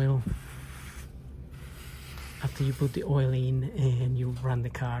some oil, after you put the oil in and you run the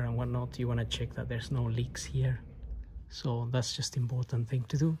car and whatnot, you want to check that there's no leaks here. So that's just important thing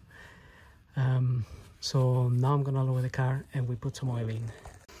to do. So now I'm gonna lower the car and we put some oil in.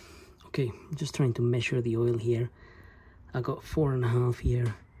 Okay, I'm just trying to measure the oil here. I got 4.5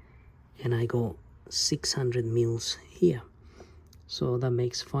 here and I got 600 mils here. So that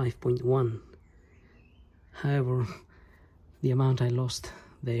makes 5.1. However, the amount I lost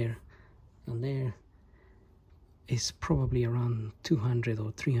there and there is probably around 200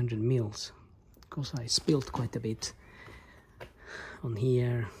 or 300 mils, because I spilled quite a bit on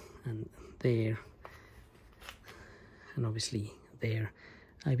here and there, and obviously there.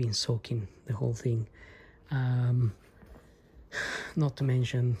 I've been soaking the whole thing, not to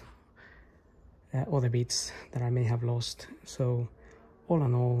mention other bits that I may have lost. So all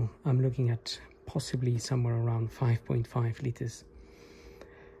in all, I'm looking at possibly somewhere around 5.5 liters.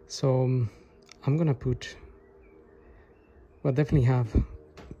 So I'm gonna put, well, definitely have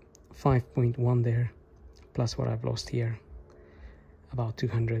 5.1 there, plus what I've lost here, about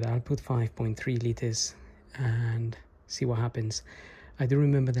 200. I'll put 5.3 liters and see what happens. I do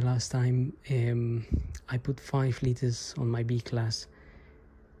remember the last time I put 5 liters on my B-Class,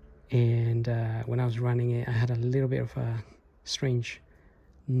 and when I was running it, I had a little bit of a strange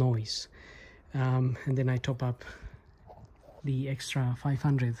noise. And then I top up the extra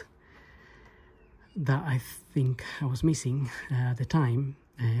 500 that I think I was missing at the time,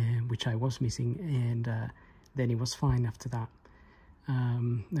 which I was missing, and then it was fine after that.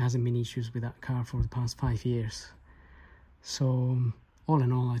 There hasn't been issues with that car for the past 5 years. So all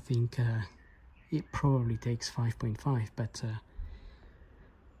in all, I think it probably takes 5.5, but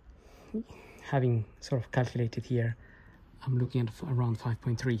having sort of calculated here, I'm looking at around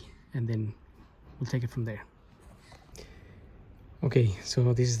 5.3, and then we'll take it from there. Okay,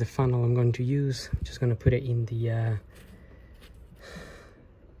 so this is the funnel I'm going to use. I'm just going to put it in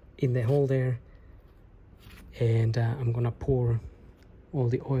the hole there, and I'm going to pour all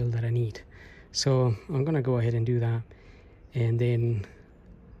the oil that I need. So I'm going to go ahead and do that, and then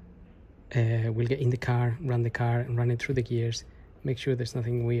we'll get in the car, run the car, and run it through the gears, make sure there's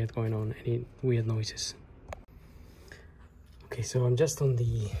nothing weird going on, any weird noises. Okay, so I'm just on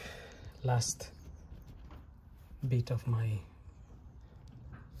the last bit of my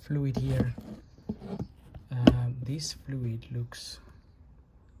fluid here. This fluid looks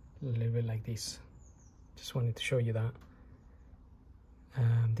a little bit like this. Just wanted to show you that.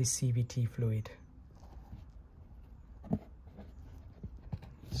 This CVT fluid.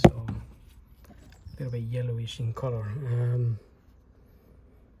 little bit yellowish in color. I'm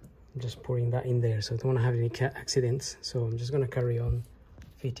just pouring that in there, so I don't want to have any accidents. So I'm just going to carry on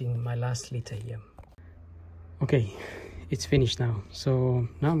fitting my last liter here. Okay, it's finished now. So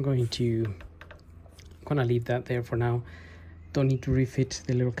now I'm gonna leave that there for now. Don't need to refit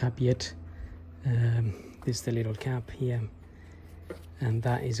the little cap yet. This is the little cap here, and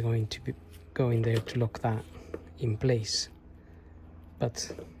that is going to go in there to lock that in place,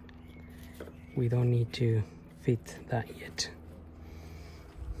 but we don't need to fit that yet.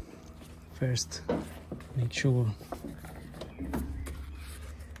 First, make sure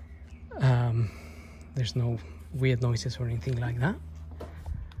there's no weird noises or anything like that.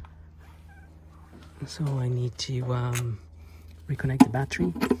 So I need to reconnect the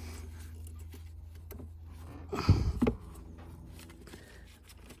battery.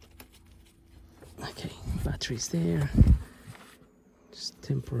 Okay, battery's there, just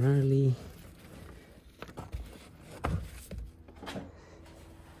temporarily.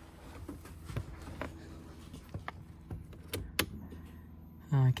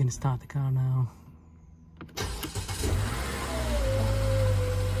 I can start the car now.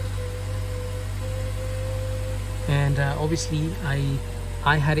 And obviously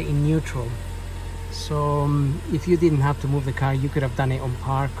I had it in neutral, so if you didn't have to move the car, you could have done it on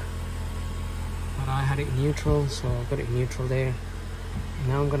park, but I had it in neutral, so I got it in neutral there.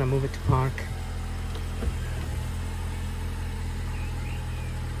 Now I'm gonna move it to park.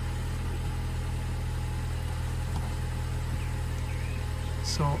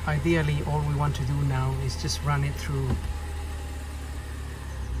 So ideally all we want to do now is just run it through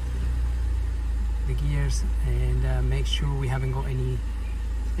the gears and make sure we haven't got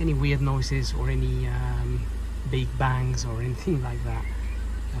any weird noises or any big bangs or anything like that.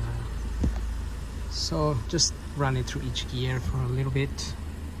 So just run it through each gear for a little bit,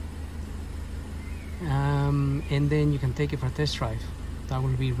 and then you can take it for a test drive. That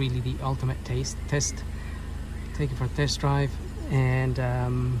will be really the ultimate test. Take it for a test drive and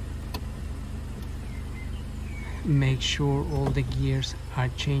make sure all the gears are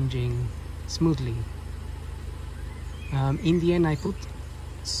changing smoothly. In the end,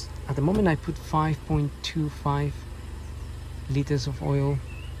 at the moment I put 5.25 liters of oil.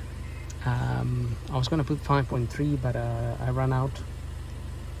 I was gonna put 5.3, but I ran out,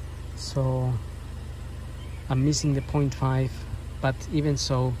 so I'm missing the 0.5. But even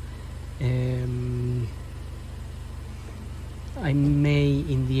so, I may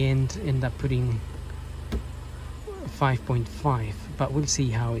in the end up putting 5.5, but we'll see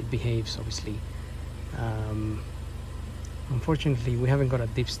how it behaves. Obviously, unfortunately we haven't got a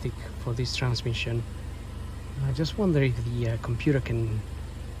dipstick for this transmission. I just wonder if the computer can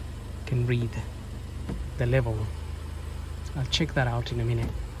read the level. I'll check that out in a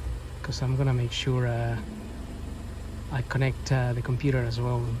minute, because I'm gonna make sure I connect the computer as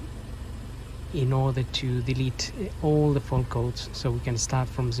well in order to delete all the fault codes, so we can start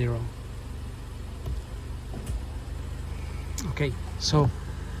from zero. Okay, so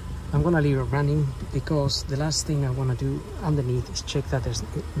I'm gonna leave it running, because the last thing I want to do underneath is check that there's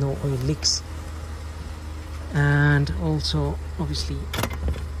no oil leaks, and also obviously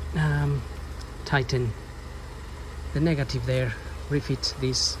tighten the negative there, refit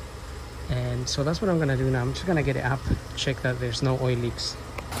this. And so that's what I'm gonna do now. I'm just gonna get it up, check that there's no oil leaks.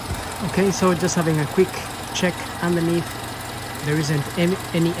 Okay, so just having a quick check underneath. There isn't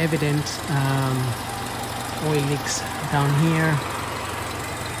any evident oil leaks down here,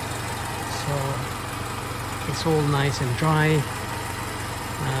 so it's all nice and dry.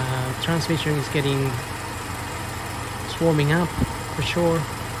 Transmission is warming up for sure,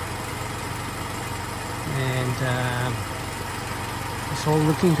 and it's all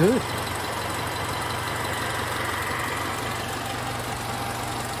looking good.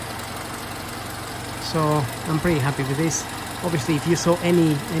 So I'm pretty happy with this. Obviously, if you saw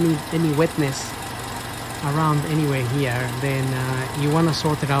any wetness around anywhere here, then you want to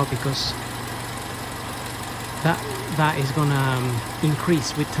sort it out, because that is gonna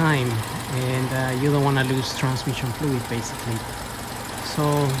increase with time, and you don't want to lose transmission fluid basically. So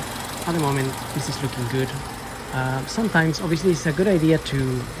at the moment this is looking good. Sometimes obviously it's a good idea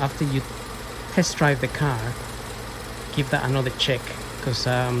to, after you test drive the car, give that another check, because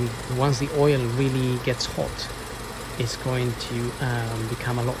once the oil really gets hot, it's going to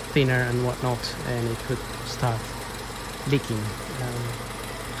become a lot thinner and whatnot, and it could start leaking.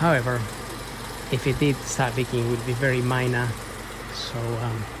 However, if it did start leaking, it would be very minor. So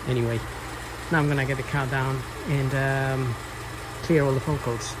anyway, now I'm gonna get the car down and clear all the fault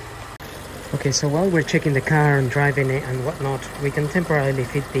codes. Okay, so while we're checking the car and driving it and whatnot, we can temporarily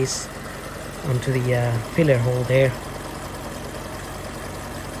fit this onto the filler hole there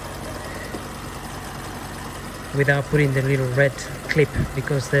without putting the little red clip,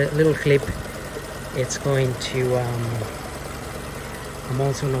 because the little clip, it's going to I'm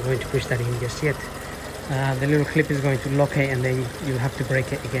also not going to push that in just yet. The little clip is going to lock it, and then you'll have to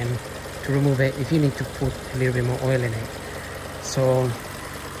break it again to remove it if you need to put a little bit more oil in it. So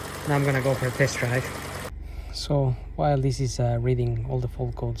now I'm gonna go for a test drive. So while this is reading all the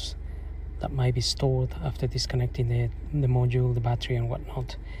fault codes that might be stored after disconnecting the module, the battery and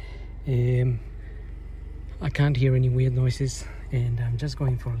whatnot, I can't hear any weird noises, and I'm just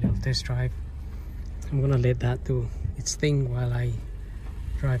going for a little test drive. I'm gonna let that do its thing while I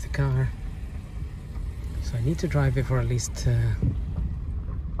drive the car. So I need to drive it for at least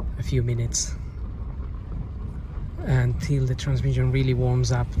a few minutes until the transmission really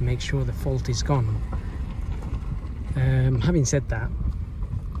warms up, make sure the fault is gone. Having said that,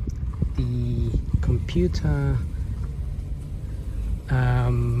 the computer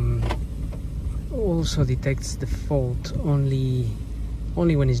also detects the fault only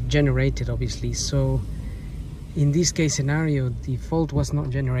when it's generated, obviously. So in this case scenario, the fault was not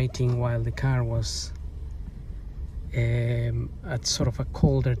generating while the car was at sort of a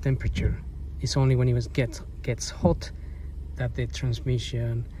colder temperature. It's only when it gets hot that the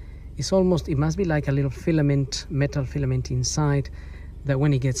transmission is almost, it must be like a little filament, metal filament inside, that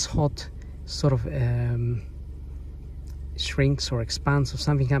when it gets hot sort of shrinks or expands, or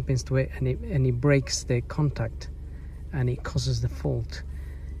something happens to it, and it breaks the contact and it causes the fault.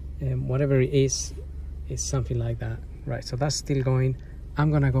 Whatever it is, it's something like that. Right, so that's still going.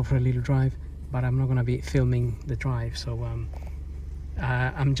 I'm gonna go for a little drive, but I'm not gonna be filming the drive. So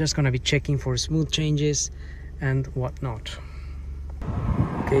I'm just gonna be checking for smooth changes and whatnot.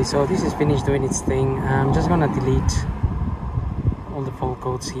 Okay, so this is finished doing its thing. I'm just gonna delete all the fault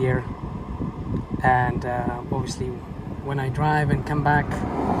codes here, and obviously when I drive and come back,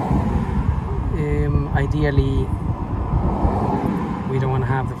 ideally we don't want to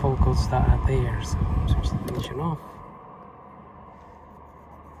have the fault codes that are there, so switch the ignition off.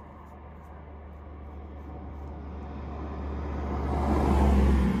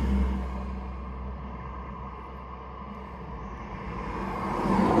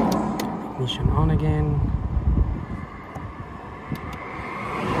 Ignition on again.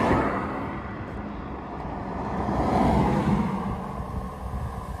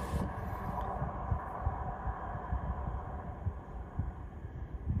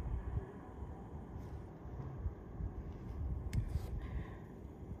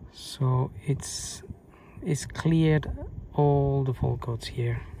 So it's cleared all the fault codes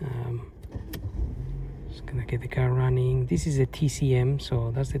here. Just gonna get the car running. This is a TCM,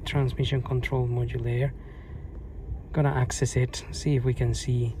 so that's the transmission control module there. Gonna access it, see if we can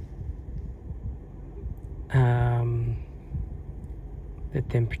see the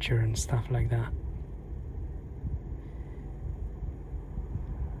temperature and stuff like that.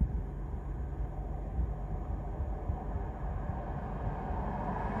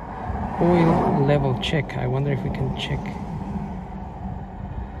 Oil level check. I wonder if we can check.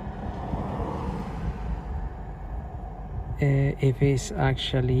 If it's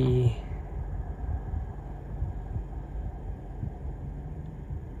actually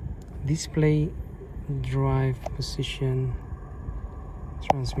display drive position,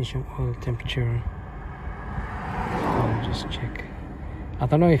 transmission oil temperature. I'll just check. I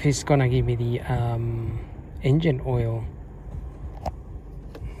don't know if it's gonna give me the engine oil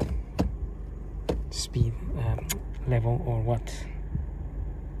speed level or what.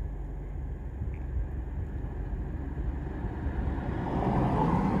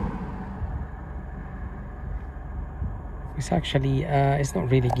 It's actually it's not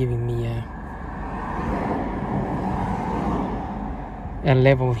really giving me a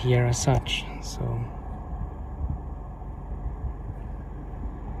level here as such, so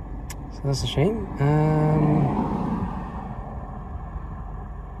that's a shame.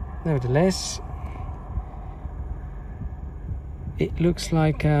 Nevertheless, it looks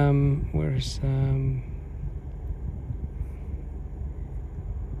like where's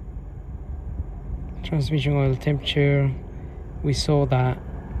transmission oil temperature. We saw that.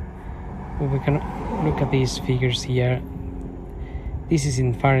 Well, we can look at these figures here. This is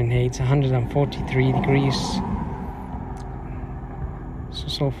in Fahrenheit, 143 degrees.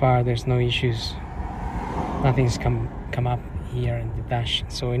 So far there's no issues. Nothing's come up here in the dash.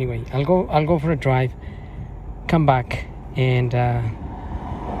 So anyway, I'll go for a drive, come back and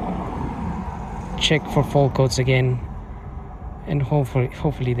check for fault codes again, and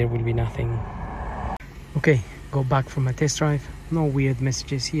hopefully there will be nothing. Okay, go back for my test drive. No weird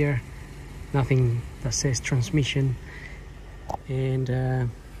messages here. nothing that says transmission, and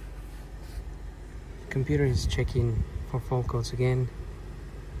computer is checking for fault codes again.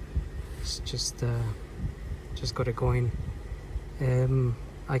 It's just got it going.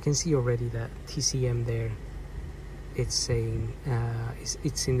 I can see already that TCM there, it's saying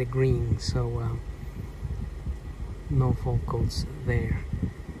it's in the green, so no fault codes there.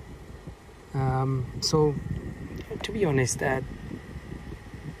 So to be honest,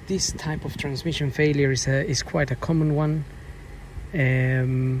 this type of transmission failure is quite a common one,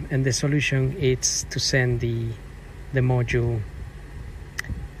 and the solution is to send the module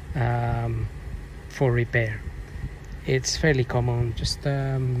for repair. It's fairly common. Just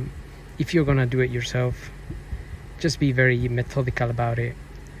if you're gonna do it yourself, just be very methodical about it.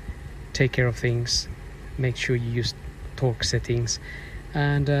 Take care of things, make sure you use torque settings,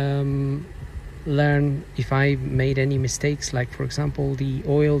 and learn if I made any mistakes, like for example the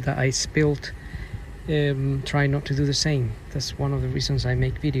oil that I spilled. Try not to do the same. That's one of the reasons I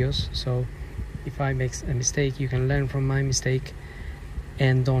make videos. So if I make a mistake, you can learn from my mistake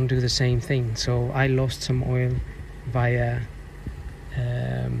and don't do the same thing. So I lost some oil via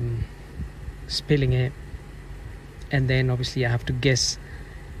spilling it, and then obviously I have to guess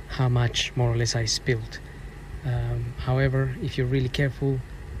how much more or less I spilled. However, if you're really careful,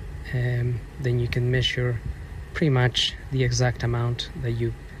 then you can measure pretty much the exact amount that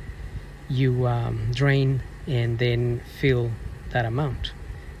you drain, and then fill that amount.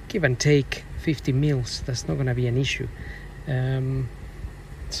 Give and take 50 mils, that's not going to be an issue.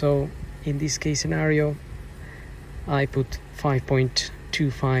 So in this case scenario, I put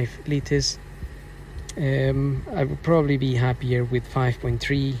 5.25 liters. I would probably be happier with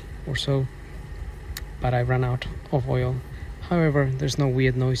 5.3 or so, but I ran out of oil. However, there's no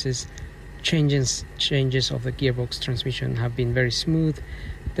weird noises. Changes of the gearbox transmission have been very smooth.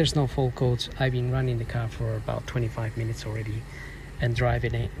 There's no fault codes. I've been running the car for about 25 minutes already and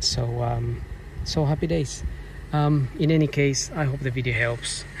driving it, so happy days. In any case, I hope the video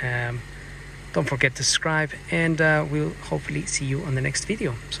helps. Don't forget to subscribe, and we'll hopefully see you on the next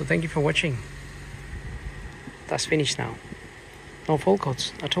video. So thank you for watching. That's finished now. No fault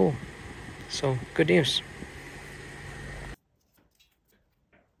codes at all, so good news.